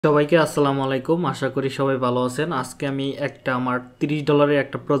সবাইকে আসসালামু আলাইকুম। আশা করি সবাই ভালো আছেন। আজকে আমি আমার $30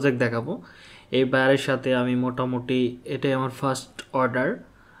 একটা প্রজেক্ট দেখাবো। এই বায়ারের সাথে আমি মোটামুটি এটাই আমার ফার্স্ট অর্ডার।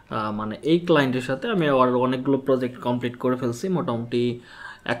 মানে এই ক্লায়েন্টের সাথে আমি অনেকগুলো প্রজেক্ট কমপ্লিট করে ফেলছি। মোটামুটি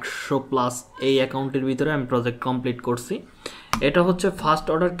 100+ এই অ্যাকাউন্টের ভিতরে আমি প্রজেক্ট কমপ্লিট করছি। এটা হচ্ছে ফার্স্ট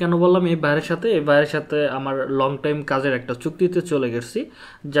অর্ডার। কেন বললাম এই বায়ারের সাথে আমার লং টাইম কাজের একটা চুক্তিতে চলে গেছি।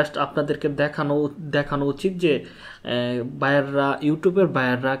 জাস্ট আপনাদেরকে দেখানো উচিত যে ইউটিউবের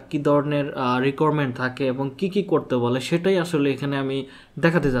বায়াররা কী ধরনের রিকোয়ারমেন্ট থাকে এবং কি করতে বলে, সেটাই আসলে এখানে আমি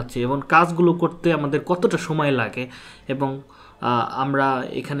দেখাতে যাচ্ছি। এবং কাজগুলো করতে আমাদের কতটা সময় লাগে এবং আমরা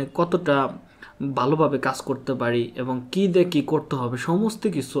এখানে কতটা ভালোভাবে কাজ করতে পারি এবং কী দিয়ে কী করতে হবে, সমস্ত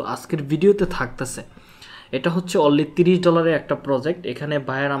কিছু আজকের ভিডিওতে থাকতেছে। এটা হচ্ছে অনলি $30 একটা প্রজেক্ট। এখানে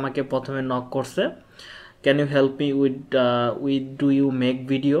বায়ার আমাকে প্রথমে নক করছে, can you help me with do you make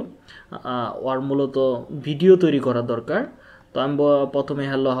video. ওর মূলত ভিডিও তৈরি করা দরকার। তো আমি প্রথমে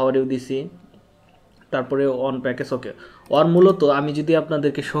হ্যালো হাউ আর ইউ দিছি, তারপরে অন প্যাকেজ ওকে। ওর মূলত আমি যদি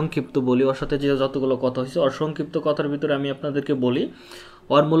আপনাদেরকে সংক্ষিপ্ত বলি, ওর সাথে যে যতগুলো কথা হয়েছে ওর সংক্ষিপ্ত কথার ভিতরে আমি আপনাদেরকে বলি,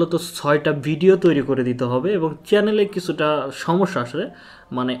 ওর মূলত 6টা ভিডিও তৈরি করে দিতে হবে এবং চ্যানেলে কিছুটা সমস্যা আসলে,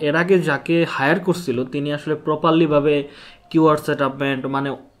 মানে এর আগে যাকে হায়ার করছিল তিনি আসলে প্রপারলিভাবে কিওয়ার্ড সেটআপমেন্ট মানে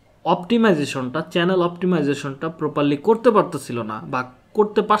অপটিমাইজেশনটা, চ্যানেল অপটিমাইজেশনটা প্রপারলি করতে পারতেছিল না বা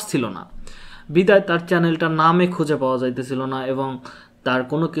করতে পারছিল না। বিদায় তার চ্যানেলটা নামে খুঁজে পাওয়া যাইতেছিল না এবং তার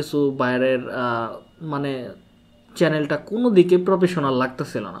কোনো কিছু বাইরের মানে চ্যানেলটা কোনো দিকে প্রফেশনাল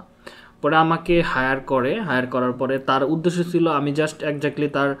লাগতেছিল না। পরে আমাকে হায়ার করার পরে তার উদ্দেশ্য ছিল আমি জাস্ট একজাক্টলি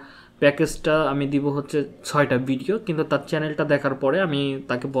তার প্যাকেজটা আমি দিব হচ্ছে 6টা ভিডিও। কিন্তু তার চ্যানেলটা দেখার পরে আমি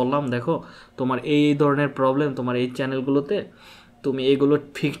তাকে বললাম, দেখো তোমার এই ধরনের প্রবলেম তোমার এই চ্যানেলগুলোতে, তুমি এইগুলো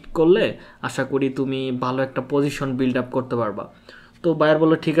ফিক্স করলে আশা করি তুমি ভালো একটা পজিশন বিল্ড আপ করতে পারবা। তো বায়ার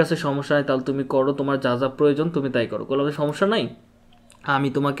বললো ঠিক আছে, সমস্যা নাই, তাহলে তুমি করো, তোমার যা যা প্রয়োজন তুমি তাই করো। বললাম সমস্যা নাই, আমি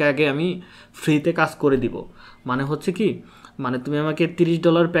তোমাকে আগে ফ্রিতে কাজ করে দিব। মানে হচ্ছে কি, মানে তুমি আমাকে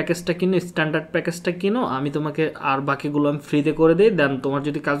 $30 প্যাকেজটা কিনো, স্ট্যান্ডার্ড প্যাকেজটা কিনো, আমি তোমাকে আর বাকিগুলো আমি ফ্রিতে করে দিই। দেন তোমার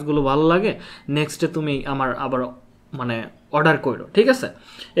যদি কাজগুলো ভালো লাগে নেক্সটে তুমি আমার আবার মানে অর্ডার করো, ঠিক আছে।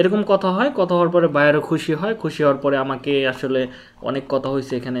 এরকম কথা হয়। কথা হওয়ার পরে বায়ারও খুশি হয়। খুশি হওয়ার পরে আমাকে আসলে অনেক কথা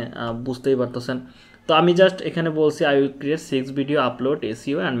হয়েছে এখানে, বুঝতেই পারতেছেন। তো আমি জাস্ট এখানে বলছি I will create 6 video upload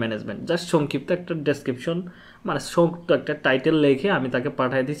SEO and management. Just সংক্ষিপ্ত একটা ডেসক্রিপশন মানে সংক্ষিপ্ত একটা টাইটেল লিখে আমি তাকে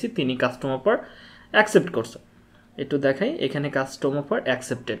পাঠিয়ে দিয়েছি। তিনি কাস্টমার অফার অ্যাকসেপ্ট করছে। একটু দেখাই, এখানে কাস্টমার অফার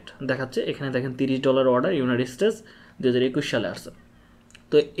অ্যাকসেপ্টেড দেখাচ্ছে। এখানে দেখেন $30 অর্ডার, ইউনাইটেড স্টেটস, 2021 সালে আসছে।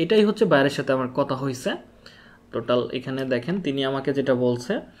 তো এটাই হচ্ছে বাইরের সাথে আমার কথা হয়েছে টোটাল। এখানে দেখেন তিনি আমাকে যেটা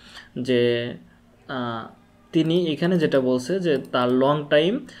বলছে যে তিনি এখানে যেটা বলছে যে তার লং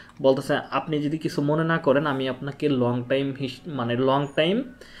টাইম বলতেছে, আপনি যদি কিছু মনে না করেন আমি আপনাকে লং টাইম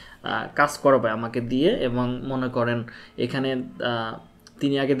কাজ করাবে আমাকে দিয়ে। এবং মনে করেন এখানে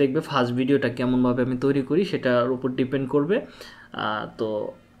তিনি আগে দেখবে ফার্স্ট ভিডিওটা কেমনভাবে আমি তৈরি করি, সেটার উপর ডিপেন্ড করবে। তো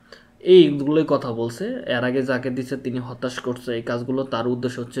এইগুলোই কথা বলছে। এর আগে যাকে দিচ্ছে তিনি হতাশ করছে এই কাজগুলো, তার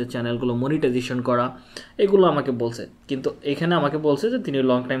উদ্দেশ্য হচ্ছে চ্যানেলগুলো মনিটাইজেশন করা, এগুলো আমাকে বলছে। কিন্তু এখানে আমাকে বলছে যে তিনি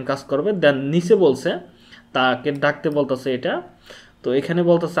লং টাইম কাজ করবে। দেন নিচে বলছে তাকে ডাকতে বলতেছে এটা। তো এখানে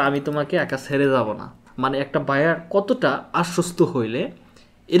বলতেছে আমি তোমাকে একা ছেড়ে যাব না। মানে একটা বায়ার কতটা আশ্বস্ত হইলে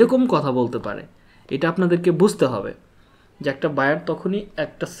এরকম কথা বলতে পারে, এটা আপনাদেরকে বুঝতে হবে যে একটা বায়ার তখনই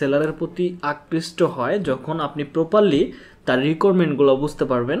একটা সেলারের প্রতি আকৃষ্ট হয় যখন আপনি প্রপারলি তার রিকোয়ারমেন্টগুলো বুঝতে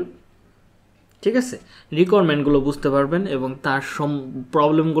পারবেন, ঠিক আছে। রিকোয়ারমেন্টগুলো বুঝতে পারবেন এবং তার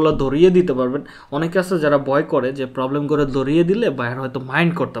প্রবলেমগুলো ধরিয়ে দিতে পারবেন। অনেকে আছে যারা ভয় করে যে প্রবলেমগুলো ধরিয়ে দিলে বায়ার হয়তো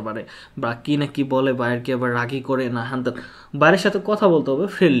মাইন্ড করতে পারে বা কী না কি বলে, বায়ারকে আবার রাগি করে না হ্যান। বায়ারের সাথে কথা বলতে হবে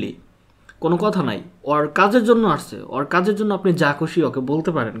ফ্রেন্ডলি, কোনো কথা নাই। ওর কাজের জন্য আসছে, ওর কাজের জন্য আপনি যা খুশি ওকে বলতে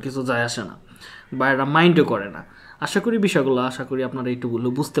পারেন, কিছু যায় আসে না, বায়াররা মাইন্ডও করে না। আশা করি বিষয়গুলো আপনারা একটুগুলো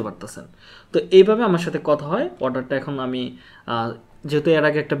বুঝতে পারতেছেন। তো এইভাবে আমার সাথে কথা হয়। অর্ডারটা এখন আমি যেহেতু এর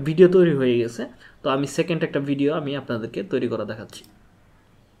আগে একটা ভিডিও তৈরি হয়ে গেছে, তো আমি সেকেন্ড একটা ভিডিও আমি আপনাদেরকে তৈরি করা দেখাচ্ছি।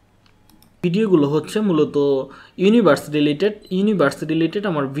 ভিডিওগুলো হচ্ছে মূলত ইউনিভার্স রিলেটেড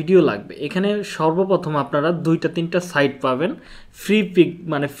আমার ভিডিও লাগবে। এখানে সর্বপ্রথম আপনারা 2-3টা সাইট পাবেন ফ্রি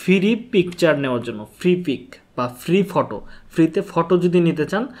পিকচার নেওয়ার জন্য। ফ্রি পিক বা ফ্রি ফটো, ফ্রিতে ফটো যদি নিতে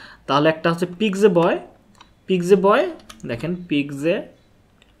চান তাহলে একটা হচ্ছে পিকজে বয়, দেখেন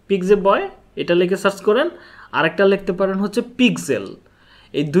পিকজে বয়, এটা লিখে সার্চ করেন। আরেকটা লিখতে পারেন হচ্ছে পিক্সেল।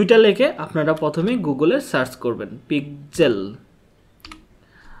 এই দুইটা লিখে আপনারা প্রথমে গুগলে সার্চ করবেন পিক্সেল,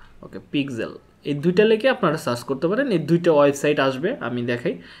 ওকে পিক্সেল। এই দুইটা লিখে আপনারা সার্চ করতে পারেন, এই দুইটা ওয়েবসাইট আসবে, আমি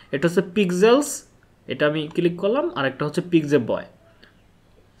দেখাই। এটা হচ্ছে পিক্সেলস, এটা আমি ক্লিক করলাম। আরেকটা হচ্ছে পিক্সে বয়,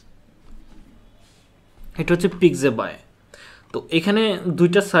 এটা হচ্ছে পিক্সে বয়। তো এখানে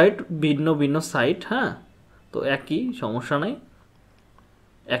দুইটা সাইট ভিন্ন সাইট, হ্যাঁ, তো একই, সমস্যা নাই।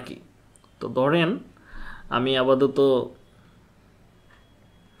 একই। তো ধরেন আমি আপাতত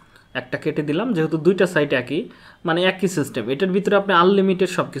একটা কেটে দিলাম, যেহেতু দুইটা সাইট একই, মানে একই সিস্টেম, এটার ভিতরে আপনি আনলিমিটেড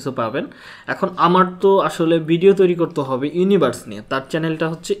সব কিছু পাবেন। এখন আমার তো আসলে ভিডিও তৈরি করতে হবে ইউনিভার্স নিয়ে, তার চ্যানেলটা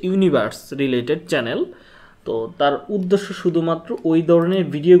হচ্ছে ইউনিভার্স রিলেটেড চ্যানেল। তো তার উদ্দেশ্য শুধুমাত্র ওই ধরনের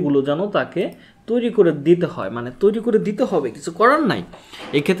ভিডিওগুলো যেন তাকে তৈরি করে দিতে হয়, মানে তৈরি করে দিতে হবে, কিছু করার নাই।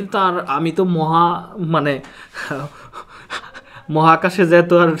 এক্ষেত্রে তো আর আমি তো মানে মহাকাশে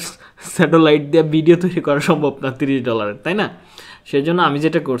যেত আর স্যাটেলাইট দিয়ে ভিডিও তৈরি করা সম্ভব না $30, তাই না? সেই জন্য আমি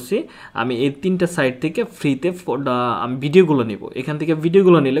যেটা করছি, আমি এই 3টা সাইট থেকে ফ্রিতে আমি ভিডিওগুলো নিব। এখান থেকে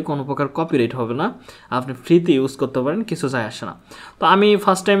ভিডিওগুলো নিলে কোনো প্রকার কপিরাইট হবে না, আপনি ফ্রিতে ইউজ করতে পারেন, কিছু যায় আসে না। তো আমি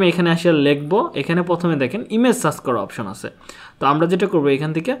ফার্স্ট টাইমে এখানে এসে লিখবো, এখানে প্রথমে দেখেন ইমেজ সার্চ করার অপশন আছে। তো আমরা যেটা করব,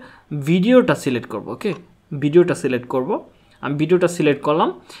 এখান থেকে ভিডিওটা সিলেক্ট করব। ওকে, ভিডিওটা সিলেক্ট করব, আমি ভিডিওটা সিলেক্ট করলাম।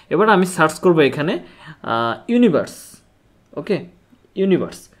 এবার আমি সার্চ করব এখানে ইউনিভার্স। ওকে,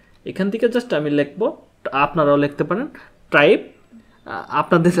 ইউনিভার্স, এখান থেকে জাস্ট আমি লিখবো, আপনারাও লিখতে পারেন ট্রাইব।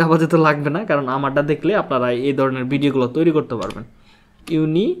 আপনাদের আপাতত লাগবে না, কারণ আমারটা দেখলে আপনারা এই ধরনের ভিডিওগুলো তৈরি করতে পারবেন।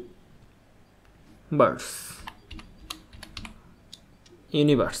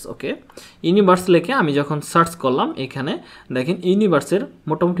 ইউনিভার্স, ওকে, ইউনিভার্স লিখে আমি যখন সার্চ করলাম, এখানে দেখেন ইউনিভার্সের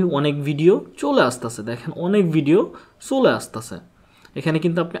মোটামুটি অনেক ভিডিও চলে আসতেছে। দেখেন অনেক ভিডিও চলে আসতেছে। এখানে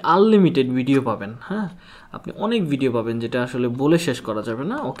কিন্তু আপনি আনলিমিটেড ভিডিও পাবেন। হ্যাঁ, আপনি অনেক ভিডিও পাবেন, যেটা আসলে বলে শেষ করা যাবে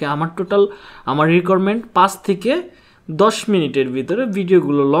না। ওকে, আমার রিকোয়ারমেন্ট 5 থেকে 10 মিনিটের ভিতরে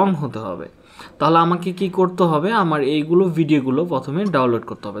ভিডিওগুলো লং হতে হবে। তাহলে আমাকে কি করতে হবে, আমার এইগুলো ভিডিওগুলো প্রথমে ডাউনলোড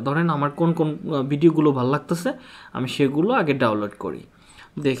করতে হবে। ধরেন আমার কোন কোন ভিডিওগুলো ভালো লাগতেছে, আমি সেগুলো আগে ডাউনলোড করি,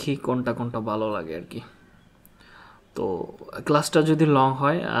 দেখি কোনটা কোনটা ভালো লাগে আর কি। তো ক্লাসটা যদি লং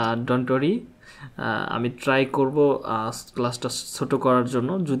হয়, ডোন্ট ওয়ারি, আমি ট্রাই করব ক্লাসটা ছোটো করার জন্য।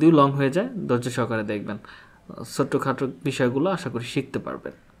 যদিও লং হয়ে যায়, ধৈর্য সহকারে দেখবেন, ছোট্টখাটো বিষয়গুলো আশা করি শিখতে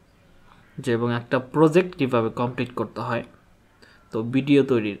পারবেন, যে এবং একটা প্রজেক্ট কীভাবে কমপ্লিট করতে হয়। তো ভিডিও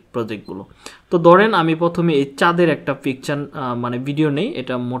তৈরির প্রজেক্টগুলো, তো ধরেন আমি প্রথমে এই চাঁদের একটা পিকচার মানে ভিডিও নেই।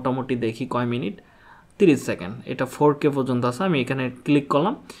 এটা মোটামুটি দেখি কয় মিনিট, 30 সেকেন্ড, এটা 4K পর্যন্ত আছে। আমি এখানে ক্লিক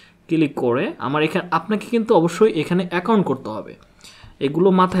করলাম, ক্লিক করে আমার এখানে, আপনাকে কিন্তু অবশ্যই এখানে অ্যাকাউন্ট করতে হবে, এগুলো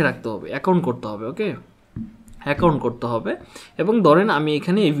মাথায় রাখতে হবে, অ্যাকাউন্ট করতে হবে। ওকে, অ্যাকাউন্ট করতে হবে। এবং ধরেন আমি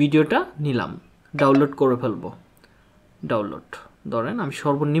এখানে এই ভিডিওটা নিলাম, ডাউনলোড করে ফেলবো। ডাউনলোড, ধরেন আমি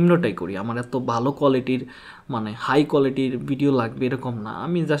সর্বনিম্নটাই করি, আমার এত ভালো কোয়ালিটির মানে হাই কোয়ালিটির ভিডিও লাগবে এরকম না,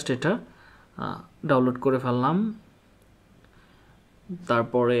 আমি জাস্ট এটা ডাউনলোড করে ফেললাম।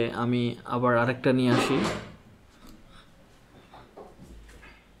 তারপরে আমি আবার আরেকটা নিয়ে আসি।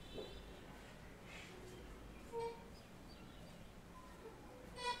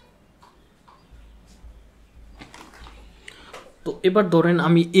 তো এবার ধরেন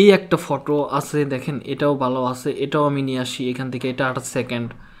আমি এই একটা ফটো আছে, দেখেন এটাও ভালো আছে, এটাও আমি নিয়ে আসি এখান থেকে, এটা 28 সেকেন্ড।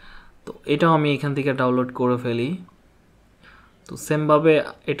 তো এটাও আমি এখান থেকে ডাউনলোড করে ফেলি। তো সেমভাবে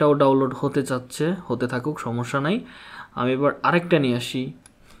এটাও ডাউনলোড হতে চাচ্ছে, হতে থাকুক, সমস্যা নাই। আমি এবার আরেকটা নিয়ে আসি।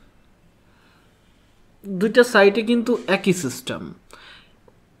 দুইটা সাইটে কিন্তু একই সিস্টেম,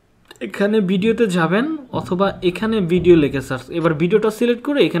 এখানে ভিডিওতে যাবেন অথবা এখানে ভিডিও লিখে সার্চ, এবার ভিডিওটা সিলেক্ট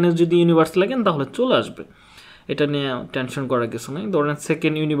করে এখানে যদি ইউনিভার্স লাগেন তাহলে চলে আসবে, এটা নিয়ে টেনশন করার কিছু নেই। ধরেন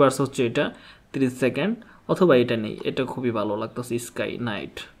সেকেন্ড ইউনিভার্স হচ্ছে এটা 30 সেকেন্ড, অথবা এটা নেই, এটা খুবই ভালো লাগতেছে, স্কাই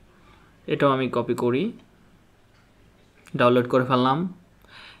নাইট, এটাও আমি কপি করি, ডাউনলোড করে ফেললাম।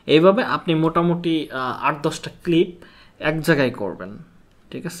 এইভাবে আপনি মোটামুটি 8-10টা ক্লিপ এক জায়গায় করবেন,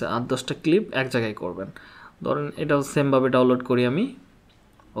 ঠিক আছে? 8-10টা ক্লিপ এক জায়গায় করবেন। ধরেন এটাও সেমভাবে ডাউনলোড করি আমি।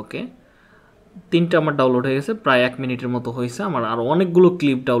 ওকে, 3টা আমার ডাউনলোড হয়ে গেছে, প্রায় 1 মিনিটের মতো হয়েছে। আমার আরও অনেকগুলো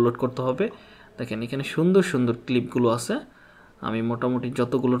ক্লিপ ডাউনলোড করতে হবে। দেখেন এখানে সুন্দর সুন্দর ক্লিপগুলো আছে, আমি মোটামুটি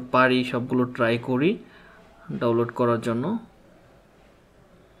যতগুলো পারি সবগুলো ট্রাই করি ডাউনলোড করার জন্য।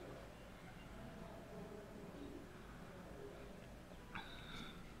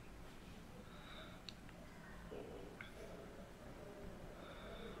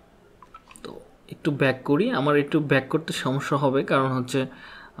 তো একটু ব্যাক করি, আমার একটু ব্যাক করতে সমস্যা হবে, কারণ হচ্ছে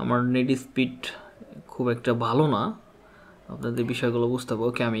আমার নেট স্পিড খুব একটা ভালো না, আপনাদের বিষয়গুলো বুঝতে হবে।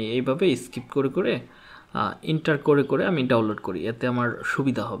 ওকে, আমি এইভাবে স্কিপ করে করে ইন্টার করে করে আমি ডাউনলোড করি, এতে আমার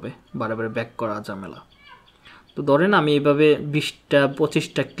সুবিধা হবে, বারে বারে ব্যাক করা ঝামেলা। তো ধরেন আমি এইভাবে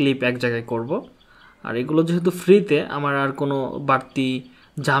 20টা-25টা ক্লিপ এক জায়গায় করব, আর এগুলো যেহেতু ফ্রিতে আমার আর কোনো বাড়তি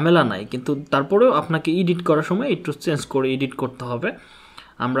ঝামেলা নাই, কিন্তু তারপরেও আপনাকে এডিট করার সময় একটু চেঞ্জ করে এডিট করতে হবে।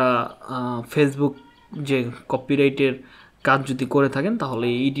 আমরা ফেসবুক যে কপিরাইটের কাজ যদি করে থাকেন তাহলে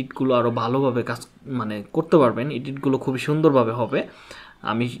এই এডিটগুলো আরও ভালোভাবে কাজ মানে করতে পারবেন, এডিটগুলো খুবই সুন্দরভাবে হবে,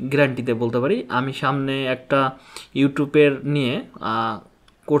 আমি গ্যারান্টিতে বলতে পারি। আমি সামনে একটা ইউটিউবের নিয়ে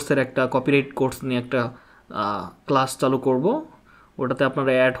কোর্সের একটা কপিরাইট কোর্স নিয়ে একটা ক্লাস চালু করব, ওটাতে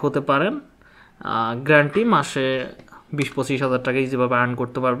আপনারা অ্যাড হতে পারেন। গ্যারান্টি মাসে 20-25 হাজার টাকা ইজিভাবে আর্ন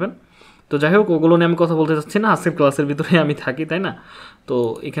করতে পারবেন। তো যাই হোক, ওগুলো নিয়ে আমি কথা বলতে চাচ্ছি না, আজকের ক্লাসের ভিতরে আমি থাকি, তাই না? তো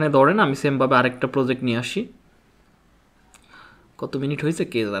এখানে ধরেন আমি সেমভাবে আরেকটা প্রজেক্ট নিয়ে আসি। কত মিনিট হয়েছে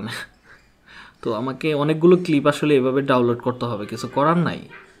কে জানে। তো আমাকে অনেকগুলো ক্লিপ আসলে এভাবে ডাউনলোড করতে হবে, কিছু করার নাই,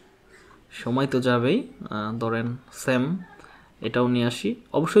 সময় তো যাবেই। ধরেন সেম এটাও নিয়ে আসি।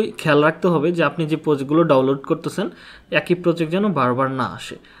 অবশ্যই খেয়াল রাখতে হবে যে আপনি যে প্রজেক্টগুলো ডাউনলোড করতেছেন একই প্রজেক্ট যেন বারবার না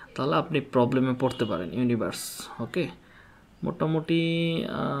আসে, তাহলে আপনি প্রবলেমে পড়তে পারেন। ইউনিভার্স, ওকে। মোটামুটি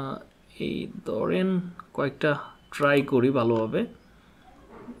এই ধরেন কয়েকটা ট্রাই করি ভালোভাবে।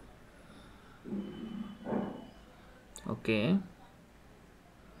 ওকে,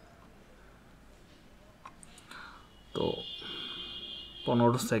 তো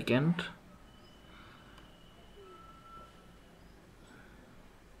 15 সেকেন্ড।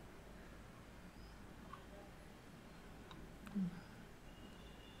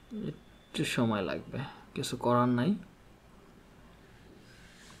 একটু সময় লাগবে, কিছু করার নাই।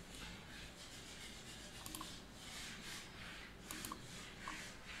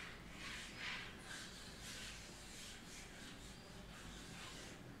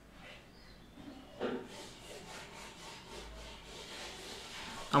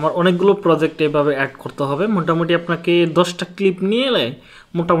 আমার অনেকগুলো প্রজেক্ট এভাবে অ্যাড করতে হবে। মোটামুটি আপনাকে 10টা ক্লিপ নিয়ে এলে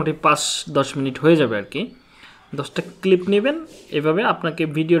মোটামুটি 5-10 মিনিট হয়ে যাবে আর কি। 10টা ক্লিপ নেবেন, এভাবে আপনাকে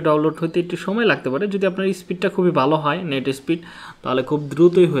ভিডিও ডাউনলোড হতে একটু সময় লাগতে পারে। যদি আপনার স্পিডটা খুবই ভালো হয়, নেট স্পিড, তাহলে খুব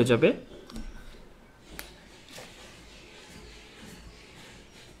দ্রুতই হয়ে যাবে।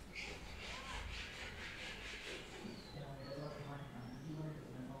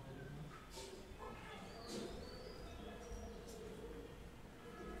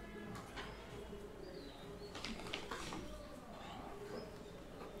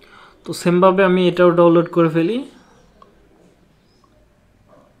 তো সেমভাবে আমি এটাও ডাউনলোড করে ফেলি।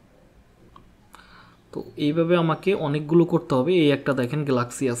 তো এইভাবে আমাকে অনেকগুলো করতে হবে। এই একটা দেখেন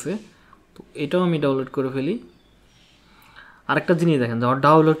গ্যালাক্সি আছে, তো এটাও আমি ডাউনলোড করে ফেলি। আরেকটা জিনিস দেখেন, যখন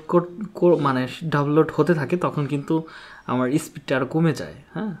ডাউনলোড হতে থাকে তখন কিন্তু আমার স্পিডটা আরও কমে যায়।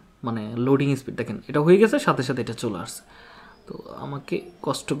 হ্যাঁ, মানে লোডিং স্পিড দেখেন, এটা হয়ে গেছে, সাথে সাথে এটা চলে আসছে। তো আমাকে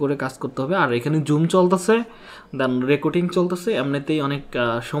কষ্ট করে কাজ করতে হবে। আর এখানে জুম চলতেছে, দেন রেকর্ডিং চলতেছে, এমনিতেই অনেক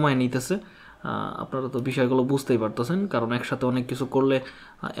সময় নিতেছে। আপনারা তো বিষয়গুলো বুঝতেই পারতেছেন, কারণ একসাথে অনেক কিছু করলে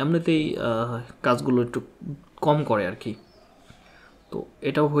এমনিতেই কাজগুলো একটু কম করে আর কি। তো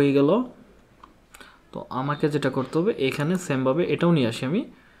এটাও হয়ে গেল। তো আমাকে যেটা করতে হবে, এখানে সেমভাবে এটাও নিয়ে আসি আমি।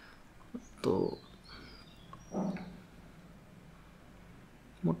 তো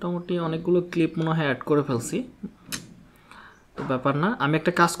মোটামুটি অনেকগুলো ক্লিপ মনে হয় অ্যাড করে ফেলছি, তো ব্যাপার না। আমি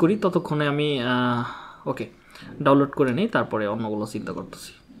একটা কাজ করি, ততক্ষণে আমি ওকে ডাউনলোড করে নিই, তারপরে অন্যগুলো চিন্তা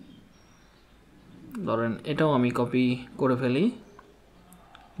করতেছি। ধরেন এটাও আমি কপি করে ফেলি,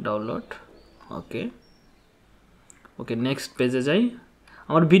 ডাউনলোড। ওকে ওকে, নেক্সট পেজে যাই।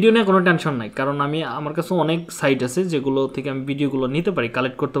 আমার ভিডিও নিয়ে কোনো টেনশন নাই, কারণ আমার কাছে অনেক সাইট আছে যেগুলো থেকে আমি ভিডিওগুলো নিতে পারি,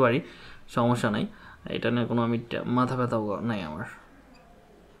 কালেক্ট করতে পারি, সমস্যা নাই। এটা নিয়ে কোনো মাথা ব্যথাও নাই আমার,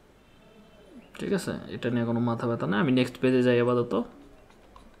 ঠিক আছে? এটা নিয়ে কোনো মাথা ব্যথা নাই। আমি নেক্সট পেজে যাই আপাতত।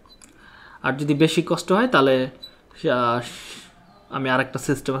 আর যদি বেশি কষ্ট হয় তাহলে আমি আরেকটা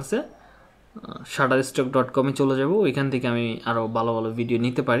সিস্টেম আছে, shutterstock.com-এ চলে যাব। ওইখান থেকে আমি আরও ভালো ভালো ভিডিও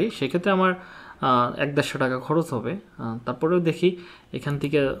নিতে পারি। সেক্ষেত্রে আমার 100-150 টাকা খরচ হবে। তারপরেও দেখি এখান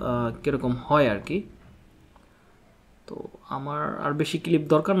থেকে কীরকম হয় আর কি। তো আমার আর বেশি ক্লিপ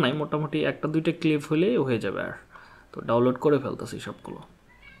দরকার নাই, মোটামুটি 1-2টা ক্লিপ হলেই হয়ে যাবে। আর তো ডাউনলোড করে ফেলতেছি সবগুলো।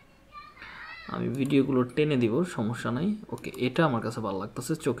 আমি ভিডিওগুলো টেনে দিব, সমস্যা নাই। ওকে, এটা আমার কাছে ভালো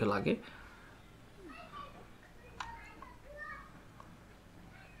লাগতেছে, চোখে লাগে।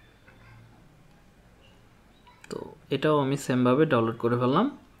 তো এটাও আমি সেমভাবে ডাউনলোড করে ফেললাম।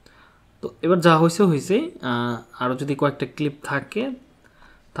 তো এবার যা হয়েছেই। আরও যদি কয়েকটা ক্লিপ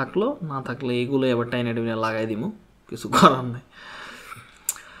থাকলো, না থাকলে এগুলোই আবার টাইনে টেনে লাগাই দিব, কিছু করার নেই।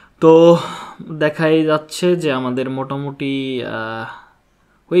 তো দেখাই যাচ্ছে যে আমাদের মোটামুটি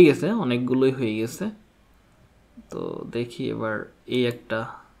হয়ে গেছে, অনেকগুলোই হয়ে গেছে। তো দেখি এবার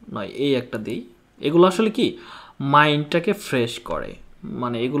এই একটা দিই। এগুলো আসলে কি মাইন্ডটাকে ফ্রেশ করে,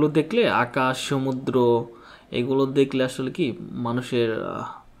 মানে এগুলো দেখলে আকাশ, সমুদ্র, এগুলো দেখলে আসলে কি মানুষের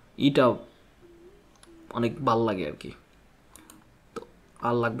ইটা অনেক ভাল লাগে আর কি। তো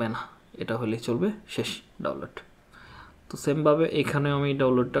আর লাগবে না, এটা হলে চলবে। শেষ ডাউনলোড। তো সেমভাবে এখানেও আমি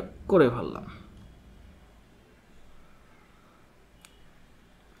ডাউনলোডটা করে ফেললাম।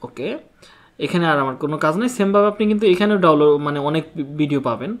 ওকে, এখানে আর আমার কোনো কাজ নেই। সেমভাবে আপনি কিন্তু এখানেও ডাউনলোড মানে অনেক ভিডিও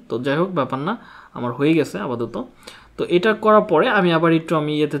পাবেন। তো যাই হোক, ব্যাপার না, আমার হয়ে গেছে আপাতত। তো এটা করার পরে আমি আবার একটু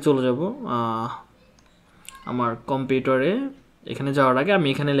ইয়েতে চলে যাব, আমার কম্পিউটারে এখানে যাওয়ার আগে আমি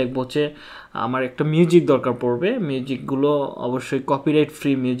এখানে লিখব হচ্ছে আমার একটা মিউজিক দরকার পড়বে, মিউজিকগুলো অবশ্যই কপিরাইট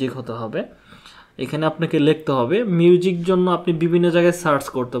ফ্রি মিউজিক হতে হবে। এখানে আপনাকে লিখতে হবে মিউজিক জন্য আপনি বিভিন্ন জায়গায় সার্চ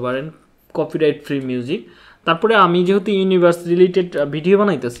করতে পারেন কপিরাইট ফ্রি মিউজিক। তারপরে আমি যেহেতু ইউনিভার্স রিলেটেড ভিডিও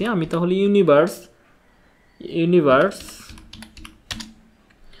বানাইতেছি, আমি তাহলে ইউনিভার্স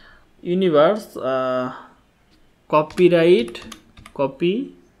কপিরাইট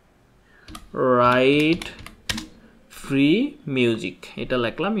ফ্রি মিউজিক এটা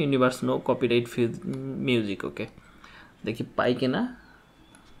লিখলাম, universe no copyright free music. ওকে, দেখি পাই কিনা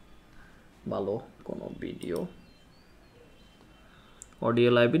ভালো কোনো ভিডিও। অডিও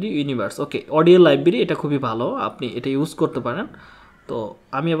লাইব্রেরি ইউনিভার্স, ওকে অডিও লাইব্রেরি এটা খুবই ভালো, আপনি এটা ইউজ করতে পারেন। তো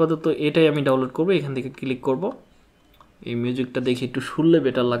আমি আপাতত এটাই আমি ডাউনলোড করব, এখান থেকে ক্লিক করব। এই মিউজিকটা দেখি একটু শুনলে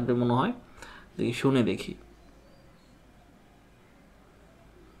বেটার লাগবে মনে হয়, দেখি শুনে দেখি।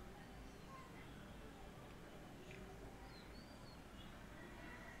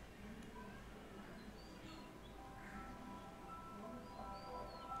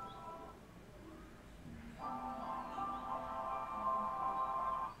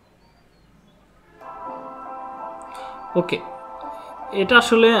 ওকে, এটা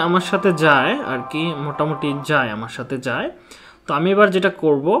আসলে আমার সাথে যায় আর কি, মোটামুটি যায় আমার সাথে যায়। তো আমি এবার যেটা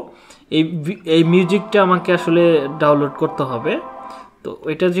করব, এই মিউজিকটা আমাকে আসলে ডাউনলোড করতে হবে। তো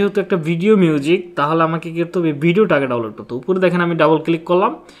এটা যেহেতু একটা ভিডিও মিউজিক, তাহলে আমাকে কি করতে হবে, ভিডিওটাকে ডাউনলোড করতে হবে। উপরে দেখেন আমি ডাবল ক্লিক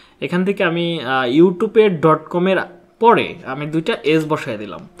করলাম, এখান থেকে আমি youtube.com-এর পরে আমি 2টা এস বসাই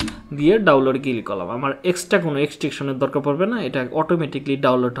দিলাম, দিয়ে ডাউনলোড ক্লিক করলাম। আমার এক্সট্রা কোনো এক্সট্রাকশনের দরকার পড়বে না, এটা অটোমেটিকলি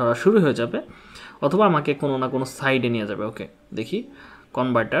ডাউনলোড হওয়া শুরু হয়ে যাবে, অথবা আমাকে কোনো না কোনো সাইডে নিয়ে যাবে। ওকে, দেখি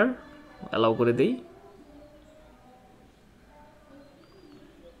কনভার্টার অ্যালাউ করে দেই।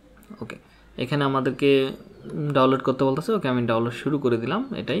 ওকে, এখানে আমাদেরকে ডাউনলোড করতে বলতেছে। ওকে, আমি ডাউনলোড শুরু করে দিলাম,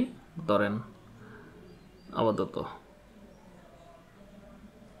 এটাই ধরেন আপাতত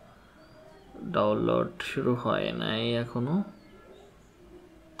ডাউনলোড শুরু হয় নাই এখনো।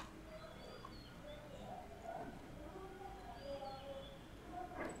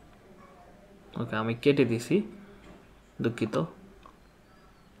 ওকে, আমি কেটে দিছি, দুঃখিত।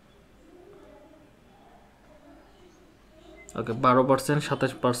 ওকে, 12%,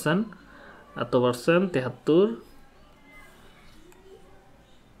 27%, এত পার্সেন্ট, 73,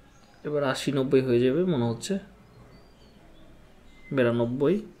 এবার 80-90 হয়ে যাবে মনে হচ্ছে,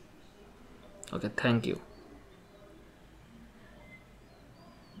 92। ওকে, thank you.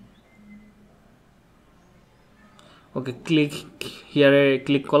 Okay, click হিয়ারে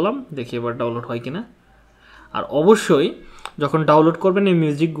click করলাম, দেখি এবার ডাউনলোড হয় কিনা। আর অবশ্যই যখন ডাউনলোড করবেন এই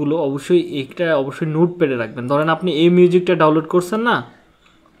মিউজিকগুলো, অবশ্যই এইটা অবশ্যই নোটপ্যাডে রাখবেন। ধরেন আপনি এই মিউজিকটা ডাউনলোড করছেন না,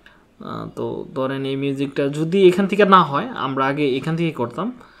 তো ধরেন এই মিউজিকটা যদি এখান থেকে না হয়, আমরা আগে এখান থেকে করতাম,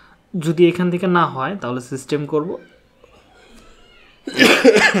 যদি এখান থেকে না হয় তাহলে সিস্টেম করব,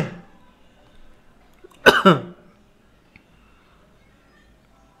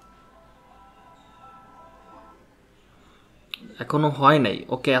 এখনো হয় নাই।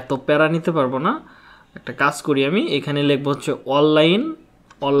 ওকে, এত প্যারা নিতে পারবো না, একটা কাজ করি, আমি এখানে লিখবো হচ্ছে অনলাইন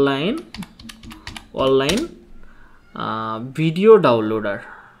ভিডিও ডাউনলোডার,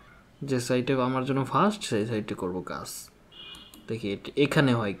 যে সাইটে আমার জন্য ফার্স্ট, সেই সাইটে করব কাজ। দেখি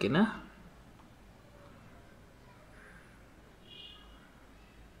এখানে হয় কি না।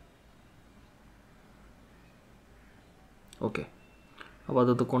 ওকে,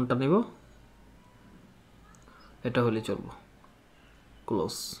 আপাতত কোনটা নিব, এটা হলে চলবো।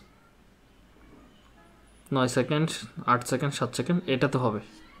 ক্লোজ। 9 সেকেন্ড, 8 সেকেন্ড, 7 সেকেন্ড, এটা তো হবে,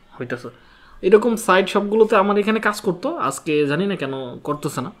 হইতেছে। এরকম সাইট সবগুলোতে আমার এখানে কাজ করতো, আজকে জানি না কেন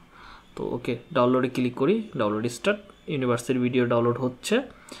করতেছে না। তো ওকে, ডাউনলোডে ক্লিক করি, ডাউনলোড স্টার্ট, ইউনিভার্সের ভিডিও ডাউনলোড হচ্ছে।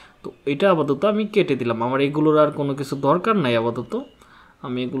 তো এটা আপাতত আমি কেটে দিলাম, আমার এগুলোর আর কোনো কিছু দরকার নাই, আপাতত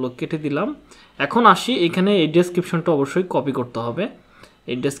আমি এগুলো কেটে দিলাম। এখন আসি, এখানে এই ডেসক্রিপশনটা অবশ্যই কপি করতে হবে।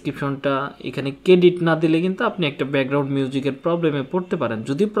 এই ডেসক্রিপশনটা এখানে ক্রেডিট না দিলে কিন্তু আপনি একটা ব্যাকগ্রাউন্ড মিউজিকের প্রবলেমে পড়তে পারেন।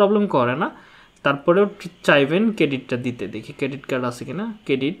 যদি প্রবলেম করে না, তারপরেও চাইবেন ক্রেডিটটা দিতে। দেখি ক্রেডিট কার্ড আছে কিনা,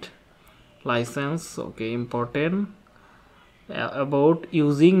 credit licence, okay important, about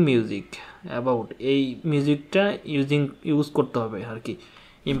using music, about এই মিউজিকটা ইউজ করতে হবে আর কি,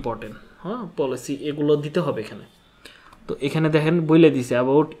 ইম্পর্টেন্ট, হ্যাঁ পলিসি এগুলো দিতে হবে এখানে। তো এখানে দেখেন বলে দিছে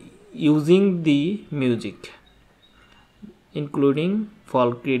about using the music including fall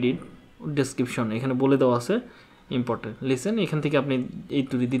credit description, এখানে বলে দেওয়া আছে ইম্পর্টেন্ট লিসেন। এখান থেকে আপনি এই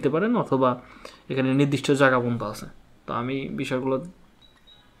তুলি দিতে পারেন, অথবা এখানে নির্দিষ্ট জায়গা পর্যন্ত আছে। তো আমি বিষয়গুলো,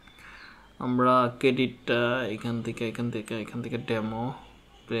 আমরা ক্রেডিটটা এখান থেকে ডেমো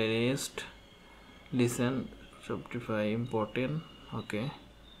প্লেলিস্ট লিসেন সবটিফাই ইম্পর্টেন্ট, ওকে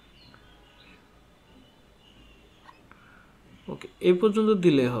ওকে, এই পর্যন্ত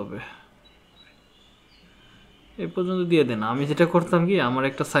দিলে হবে, এই পর্যন্ত দিয়ে দেন। আমি যেটা করতাম কি, আমার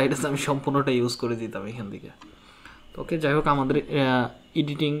একটা সাইট আছে, আমি সম্পূর্ণটা ইউজ করে দিতাম এখান থেকে। ওকে, যাই হোক, আমাদের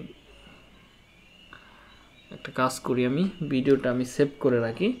এডিটিং একটা কাজ করি, আমি ভিডিওটা আমি সেভ করে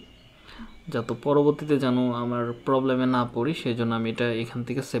রাখি যাতে পরবর্তীতে যেন আমার প্রবলেমে না পড়ি, সেই জন্য আমি এটা এখান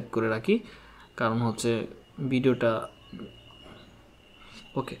থেকে সেভ করে রাখি। কারণ হচ্ছে ভিডিওটা,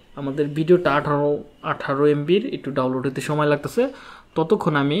 ওকে, আমাদের ভিডিওটা 18 এমবির, একটু ডাউনলোড হতে সময় লাগতেছে।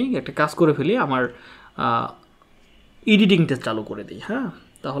 ততক্ষণ আমি একটা কাজ করে ফেলি, আমার এডিটিংটা চালু করে দিই। হ্যাঁ,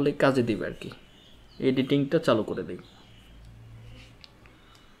 তাহলে কাজে দিবে আর কি, এডিটিংটা চালু করে দিই।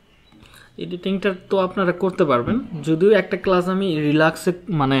 এডিটিংটা তো আপনারা করতে পারবেন, যদিও একটা ক্লাস আমি রিল্যাক্সে,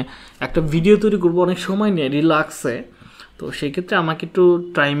 মানে একটা ভিডিও তৈরি করবো অনেক সময় নিয়ে রিল্যাক্সে, তো সেই ক্ষেত্রে আমাকে একটু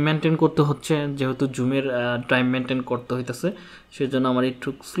টাইম মেনটেন করতে হচ্ছে, যেহেতু জুমের টাইম মেনটেন করতে হইতেছে, সেই জন্য আমার একটু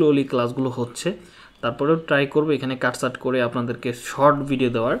স্লোলি ক্লাসগুলো হচ্ছে। তারপরেও ট্রাই করবো এখানে কাটসাট করে আপনাদেরকে শর্ট ভিডিও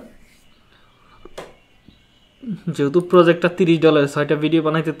দেওয়ার। যেহেতু প্রজেক্টটা $30, 6টা ভিডিও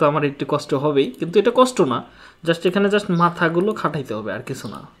বানাইতে তো আমার একটু কষ্ট হবেই, কিন্তু এটা কষ্ট না, জাস্ট এখানে জাস্ট মাথাগুলো খাটাইতে হবে, আর কিছু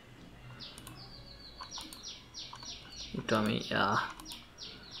না। এটা আমি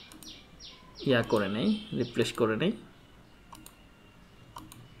করে নেই, রিপ্লেস করে নেই।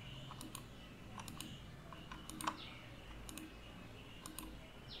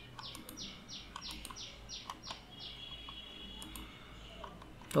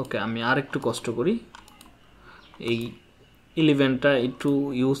 ওকে, আমি আর একটু কষ্ট করি। এই 11টা একটু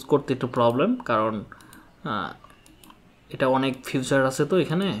ইউজ করতে একটু প্রবলেম, কারণ এটা অনেক ফিচার আছে তো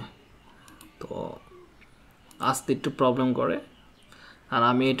এখানে, তো আসতে একটু প্রবলেম করে। আর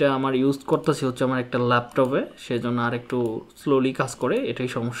আমি এটা আমার ইউজ করতেছি হচ্ছে আমার একটা ল্যাপটপে, সেই জন্য আর একটু স্লোলি কাজ করে, এটাই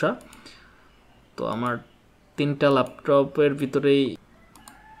সমস্যা। তো আমার 3টা ল্যাপটপের ভিতরেই,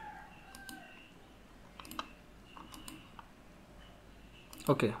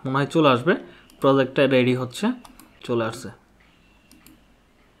 ওকে, মনে হয় চলে আসবে, প্রজেক্টটা রেডি হচ্ছে, চলে আসছে।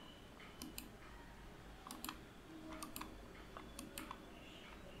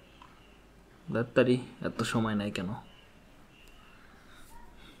 তাড়াতাড়ি, এত সময় নাই কেন?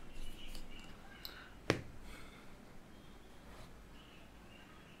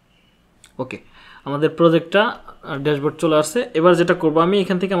 ওকে, আমাদের প্রজেক্টটা ড্যাশবোর্ড চলে আসছে। এবার যেটা করবো, আমি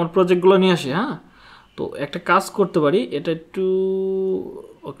এখান থেকে আমার প্রজেক্টগুলো নিয়ে আসি। হ্যাঁ, তো একটা কাজ করতে পারি, এটা একটু,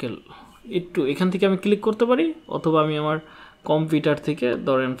 ওকে, একটু এখান থেকে আমি ক্লিক করতে পারি, অথবা আমি আমার কম্পিউটার থেকে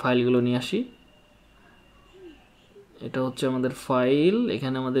ধরেন ফাইলগুলো নিয়ে আসি। এটা হচ্ছে আমাদের ফাইল,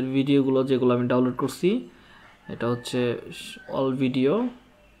 এখানে আমাদের ভিডিওগুলো যেগুলো আমি ডাউনলোড করছি, এটা হচ্ছে অল ভিডিও।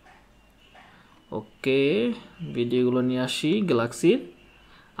 ওকে, ভিডিওগুলো নিয়ে আসি গ্যালাক্সির।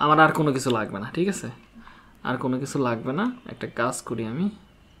 আমার আর কোনো কিছু লাগবে না, ঠিক আছে, আর কোনো কিছু লাগবে না। একটা কাজ করি আমি,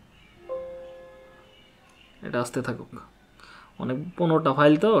 এটা আসতে থাকুক, অনেক 15টা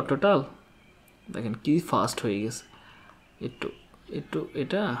ফাইল তো টোটাল, দেখেন কি ফাস্ট হয়ে গেছে। একটু একটু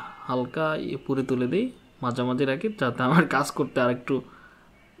এটা হালকা পুরে তুলে দিই, মাঝামাঝি রাখি, যাতে আমার কাজ করতে আর একটু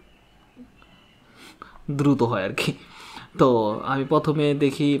দ্রুত হয় আর কি। তো আমি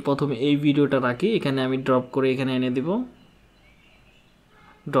প্রথমে এই ভিডিওটা রাখি, এখানে আমি ড্রপ করে এখানে এনে দিব,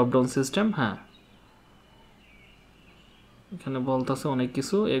 ড্রপ ডাউন সিস্টেম। হ্যাঁ, এখানে বলতেছে অনেক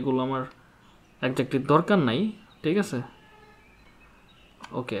কিছু, এগুলো আমার একজাক্টলি দরকার নাই, ঠিক আছে।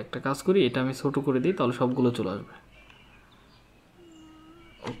 ওকে, একটা কাজ করি, এটা আমি ছোট করে দিই, তাহলে সবগুলো চলে আসবে।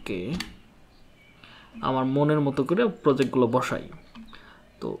 ওকে, আমার মনের মতো করে প্রজেক্টগুলো বসাই।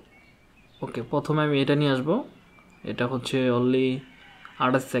 তো ওকে, প্রথমে আমি এটা নিয়ে আসবো, এটা হচ্ছে অনলি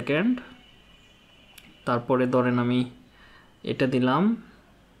 28 সেকেন্ড। তারপরে ধরেন আমি এটা দিলাম,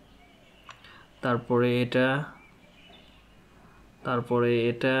 তারপরে এটা, তারপরে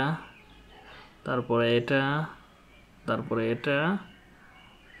এটা, তারপরে এটা, তারপরে এটা,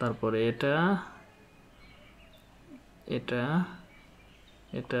 তারপরে এটা, এটা,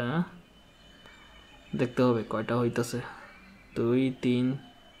 এটা দেখতে হবে কয়টা হইতেছে, 2 3।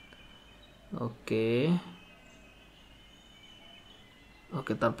 ওকে,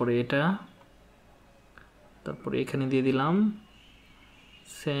 ওকে, তারপরে এটা, তারপরে এখানে দিয়ে দিলাম,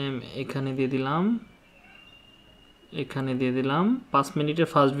 সেম এখানে দিয়ে দিলাম, এখানে দিয়ে দিলাম। 5 মিনিটের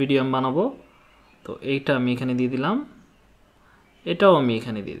ফার্স্ট ভিডিও আমি বানাবো, তো এইটা আমি এখানে দিয়ে দিলাম, এটাও আমি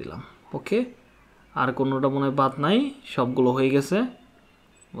এখানে দিয়ে দিলাম। ওকে, আর কোনোটা মনে হয় বাদ নাই, সবগুলো হয়ে গেছে।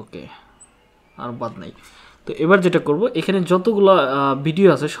 ওকে, আর বাদ নাই। তো এবার যেটা করব, এখানে যতগুলো ভিডিও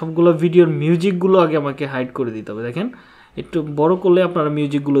আছে সবগুলো ভিডিওর মিউজিকগুলো আগে আমাকে হাইড করে দিতে হবে। দেখেন, একটু বড় করলে আপনারা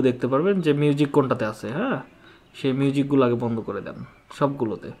মিউজিকগুলো দেখতে পারবেন যে মিউজিক কোনটাতে আছে। হ্যাঁ, সেই মিউজিকগুলো আগে বন্ধ করে দেন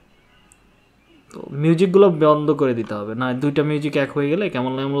সবগুলোতে। তো মিউজিকগুলো বন্ধ করে দিতে হবে, না 2টা মিউজিক এক হয়ে গেলে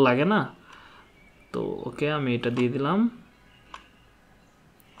কেমন কেমন লাগে না। তো ওকে, আমি এটা দিয়ে দিলাম,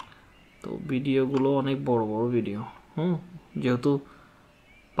 তো ভিডিওগুলো অনেক বড় বড় ভিডিও, যেহেতু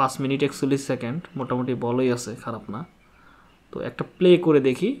 5 মিনিট 41 সেকেন্ড মোটামুটি ভালোই আছে, খারাপ না। তো একটা প্লে করে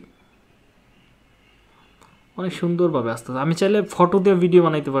দেখি, অনেক সুন্দরভাবে আসতেছে। আমি চাইলে ফটো দিয়ে ভিডিও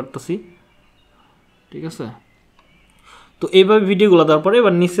বানাইতে পারতেছি, ঠিক আছে। তো এইভাবে ভিডিওগুলো দেওয়ার পরে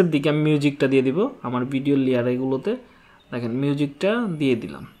এবার নিচের দিকে আমি মিউজিকটা দিয়ে দিব আমার ভিডিও লেয়ার এগুলোতে। দেখেন মিউজিকটা দিয়ে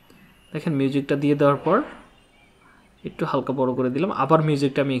দিলাম, দেখেন মিউজিকটা দিয়ে দেওয়ার পর একটু হালকা বড় করে দিলাম, আবার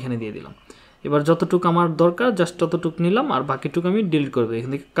মিউজিকটা আমি এখানে দিয়ে দিলাম। এবার যতটুকু আমার দরকার জাস্ট ততটুকু নিলাম, আর বাকিটুকু আমি ডিলিট করে দিই,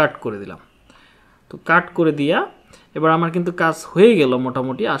 এখান থেকে কাট করে দিলাম। তো কাট করে দিয়া এবার আমার কিন্তু কাজ হয়ে গেল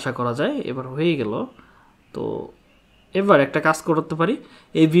মোটামুটি, আশা করা যায় এবার হয়ে গেল। তো এবার একটা কাজ করতে পারি,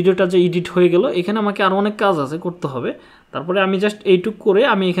 এই ভিডিওটা যে এডিট হয়ে গেল, এখানে আমাকে আরও অনেক কাজ আছে করতে হবে। তারপরে আমি জাস্ট এইটুক করে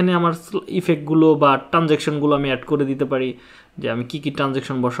আমি এখানে আমার ইফেক্টগুলো বা ট্রানজ্যাকশনগুলো আমি অ্যাড করে দিতে পারি, যে আমি কী কী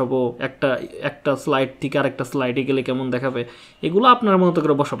ট্রানজ্যাকশন বসাবো, একটা স্লাইড থেকে আরেকটা স্লাইডে গেলে কেমন দেখাবে, এগুলো আপনার মতো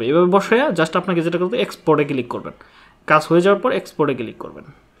করে বসাবে। এভাবে বসায়া জাস্ট আপনাকে যেটা করতে, এক্সপোর্টে ক্লিক করবেন। কাজ হয়ে যাওয়ার পর এক্সপোর্টে ক্লিক করবেন।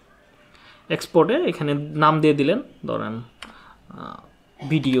 এক্সপোর্টে এখানে নাম দিয়ে দিলেন, ধরেন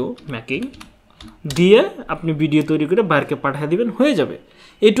ভিডিও মেকিং দিয়ে আপনি ভিডিও তৈরি করে বাইরকে পাঠিয়ে দিবেন, হয়ে যাবে।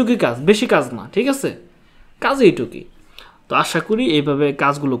 এইটুকুই কাজ, বেশি কাজ না, ঠিক আছে, কাজ এইটুকুই। তো আশা করি এইভাবে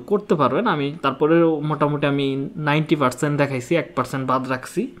কাজগুলো করতে পারবেন। আমি তারপরে মোটামুটি আমি 90% দেখাইছি, 1% বাদ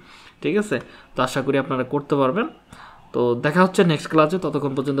রাখছি, ঠিক আছে। তো আশা করি আপনারা করতে পারবেন। তো দেখা হচ্ছে নেক্সট ক্লাসে,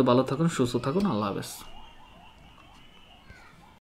 ততক্ষণ পর্যন্ত ভালো থাকুন, সুস্থ থাকুন, আল্লাহ হাফেজ।